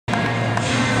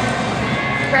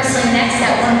Wrestling next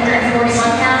at 141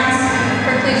 pounds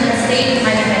for Cleveland State,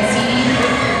 Mencini.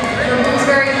 For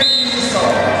Bloomsbury,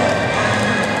 Desole.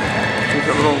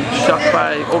 There's a little shuck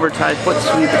by overtie foot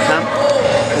sweep attempt,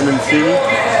 and Mencini.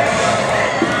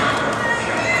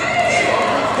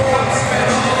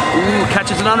 Ooh,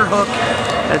 catches an underhook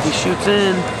as he shoots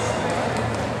in.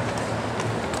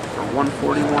 For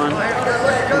 141,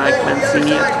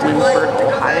 Mencini of Twinsburg,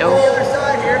 Ohio.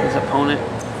 His opponent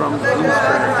from Bloomsbury,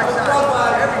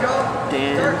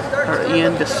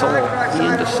 Ian Desole.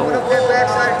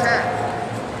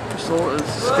 Desole is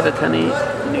Schenectady,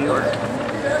 New York.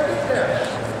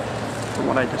 From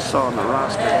what I just saw on the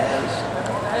roster, it is.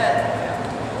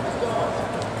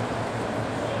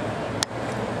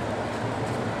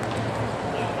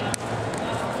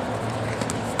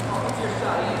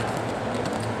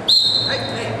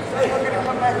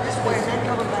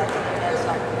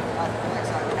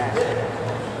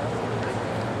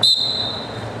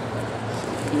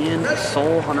 Ian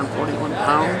Desole, 141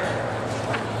 pounds.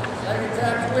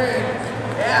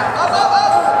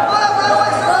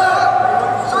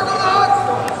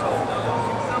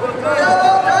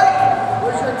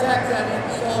 Where's your attack at, Ian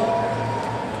Desole?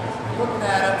 Looking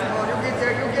at him.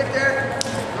 You'll get there.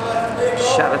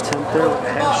 Shot attempt there,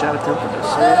 half shot attempt for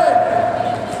Desole.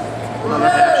 Another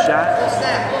half shot.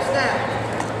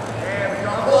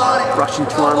 Rushing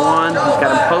 2-on-1. He's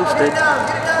got him posted.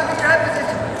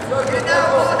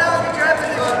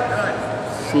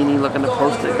 Mencini looking to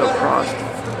post it, go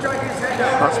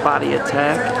cross body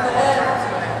attack.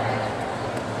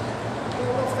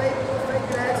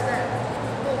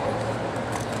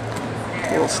 A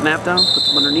little snap down, puts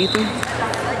him underneath him.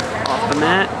 Off the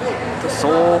mat.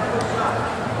 Desole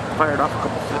fired off a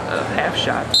couple half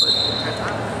shots, but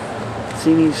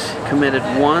Mencini's committed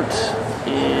once,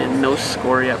 and no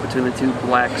score yet between the two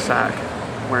black sock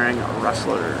wearing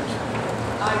wrestlers.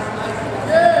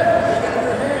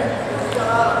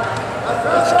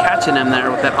 He's catching him there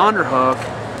with that underhook.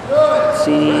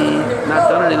 Mencini not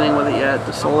done anything with it yet.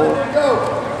 Desole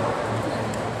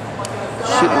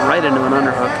shooting right into an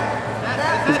underhook.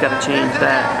 He's got to change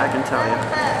that, I can tell you.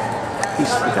 He's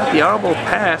got the elbow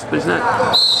passed, but he's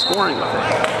not scoring with it.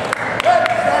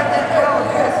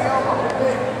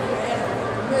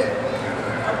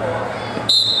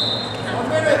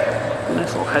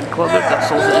 Nice little head club there.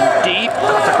 Desole's in deep.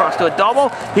 Cuts across to a double.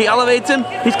 He elevates him.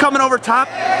 He's coming over top.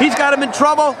 He's got him in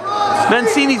trouble.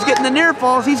 Mencini's getting the near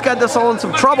falls. He's got Desole in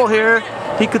some trouble here.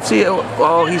 He could see it.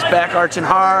 Oh, he's back arching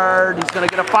hard. He's going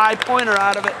to get a 5-pointer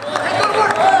out of it.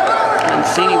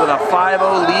 Mencini with a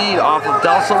 5-0 lead off of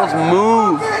Desole's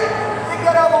move.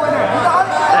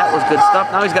 That was good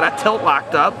stuff. Now he's got a tilt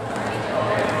locked up.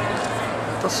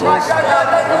 Desole's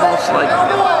almost like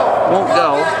won't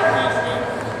go.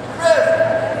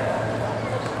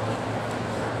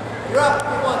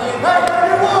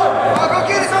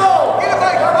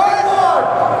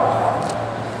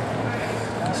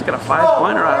 He's got a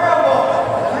 5-pointer out of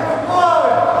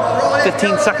it.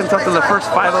 15 seconds up to the first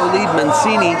 5-0 lead.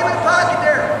 Mencini.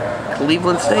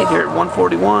 Cleveland State here at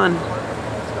 141.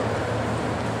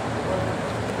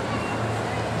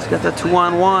 He's got the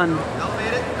 2-on-1.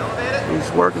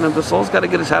 He's working him. Desole's got to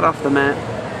get his head off the mat.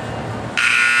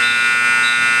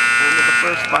 And with the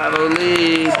first 5-0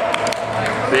 lead.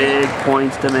 Big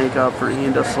points to make up for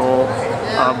Ian Desole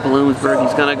of Bloomsburg.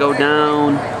 He's going to go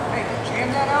down.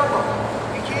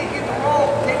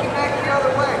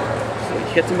 So he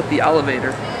hits him with the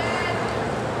elevator.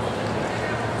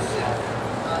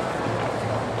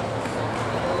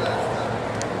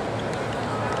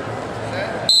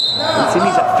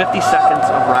 Mencini's at 50 seconds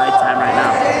of ride time right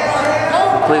now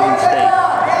for Cleveland State.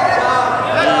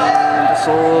 And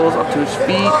Desole's up to his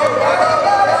feet.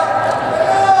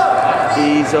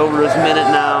 He's over his minute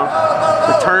now.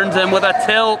 Returns him with a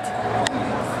tilt.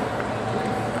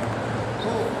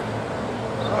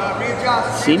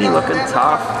 Mencini looking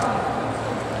tough.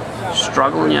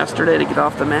 Struggling yesterday to get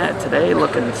off the mat. Today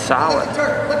looking solid.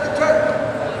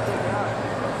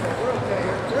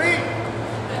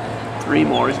 3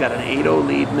 more. He's got an 8-0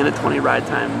 lead. Minute 20 ride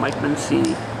time. Mike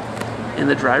Mencini in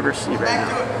the driver's seat right now.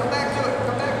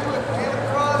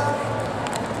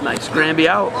 Nice Granby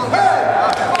out.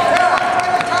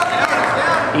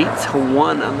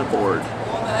 8-1 on the board.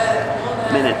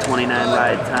 Minute 29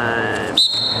 ride time.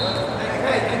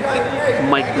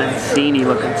 Mike Mencini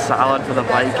looking solid for the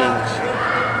Vikings.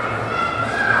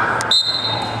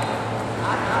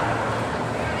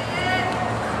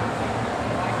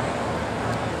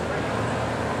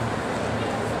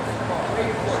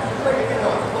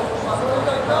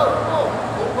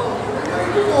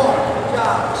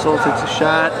 Desole takes a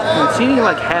shot. Mencini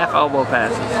like half elbow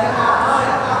passes.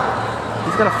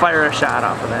 got to fire a shot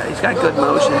off of that. He's got good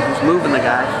motion. He's moving the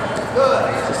guy.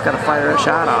 He's just got to fire a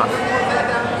shot off.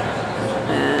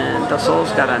 And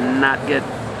Desole's got to not get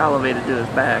elevated to his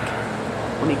back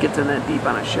when he gets in that deep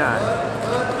on a shot.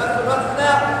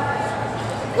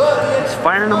 He's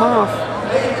firing him off.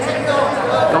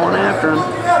 Going after him.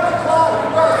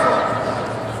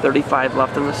 35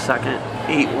 left in the second.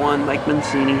 8-1 Mike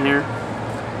Mencini here.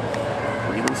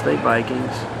 Cleveland State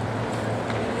Vikings.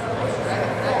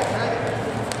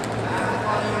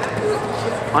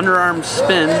 Underarm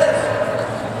spin.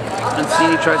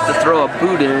 Mencini tries to throw a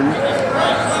boot in.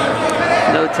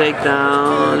 No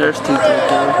takedown. There's 2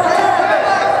 takedowns.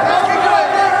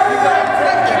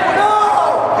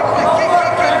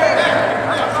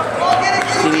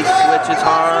 Mencini switches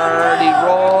hard. He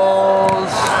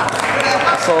rolls.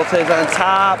 Desole on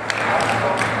top.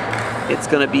 It's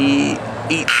going to be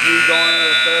 8-3 going into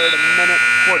the third.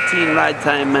 1:14 ride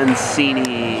time,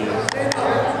 Mencini.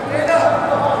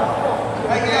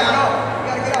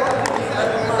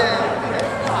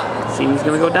 Mencini's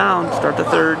going to go down, start the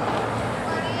third.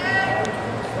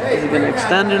 Is he going to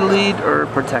extend the lead or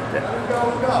protect it?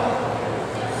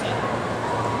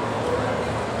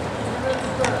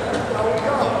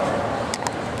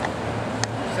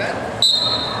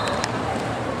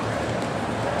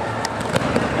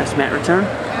 Nice mat return.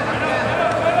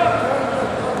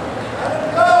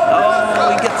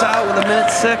 Oh, he gets out with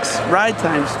 1:06 ride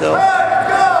time still.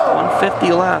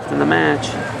 1:50 left in the match.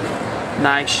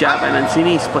 Nice shot by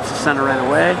Mencini. He splits the center right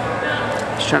away.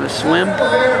 He's trying to swim. Come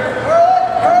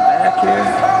back here.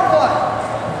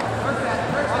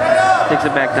 Takes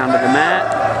it back down to the mat.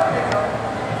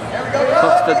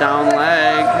 Hooks the down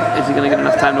leg. Is he going to get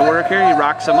enough time to work here? He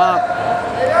rocks him up.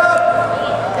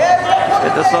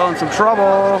 Get Desole in some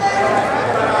trouble.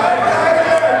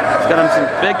 He's got him some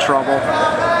big trouble.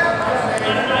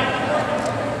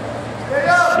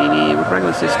 Mencini, we're probably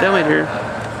going to say stalemate here.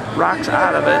 Rocks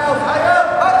out of it.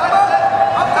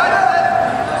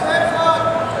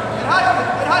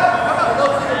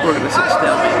 We're going to say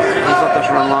stalemate. Let's let this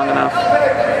run long enough.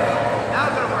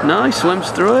 No, he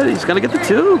swims through it. He's going to get the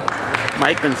 2.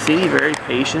 Mike Mencini, very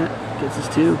patient, gets his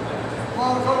 2.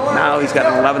 Now he's got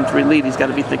an 11-3 lead. He's got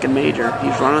to be thinking major.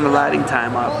 He's running the riding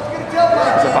time up.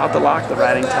 He's about to lock the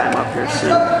riding time up here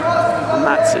soon. Well,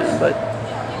 not soon, but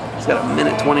he's got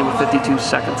 1:20 with 52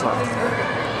 seconds left.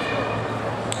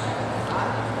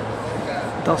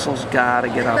 Desole's got to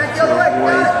get up to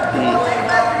avoid the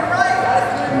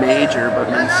major, but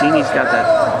Mencini's got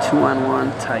that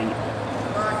 2-on-1 tight.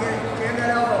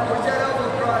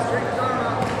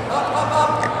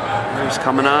 He's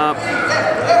coming up.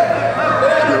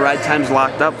 And the ride time's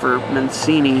locked up for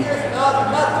Mencini.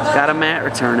 He's got a mat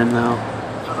return in though,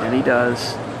 and he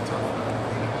does.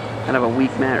 Kind of a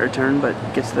weak mat return, but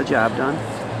gets the job done.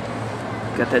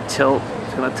 Got that tilt.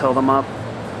 He's going to tilt him up.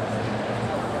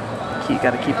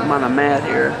 Got to keep him on the mat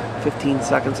here. 15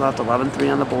 seconds left,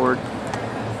 11-3 on the board.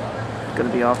 Going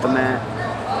to be off the mat.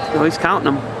 Oh, he's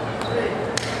counting them.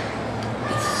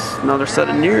 It's another set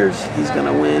of nears. He's going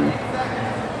to win.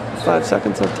 5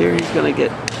 seconds left here. He's going to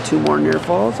get 2 more near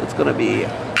falls. It's going to be 14-3.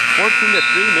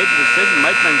 Major decision.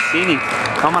 Mike Mencini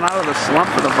coming out of the slump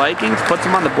for the Vikings. Puts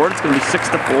him on the board. It's going to be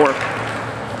 6-4.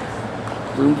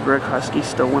 Bloomsburg Huskies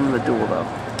still winning the duel though.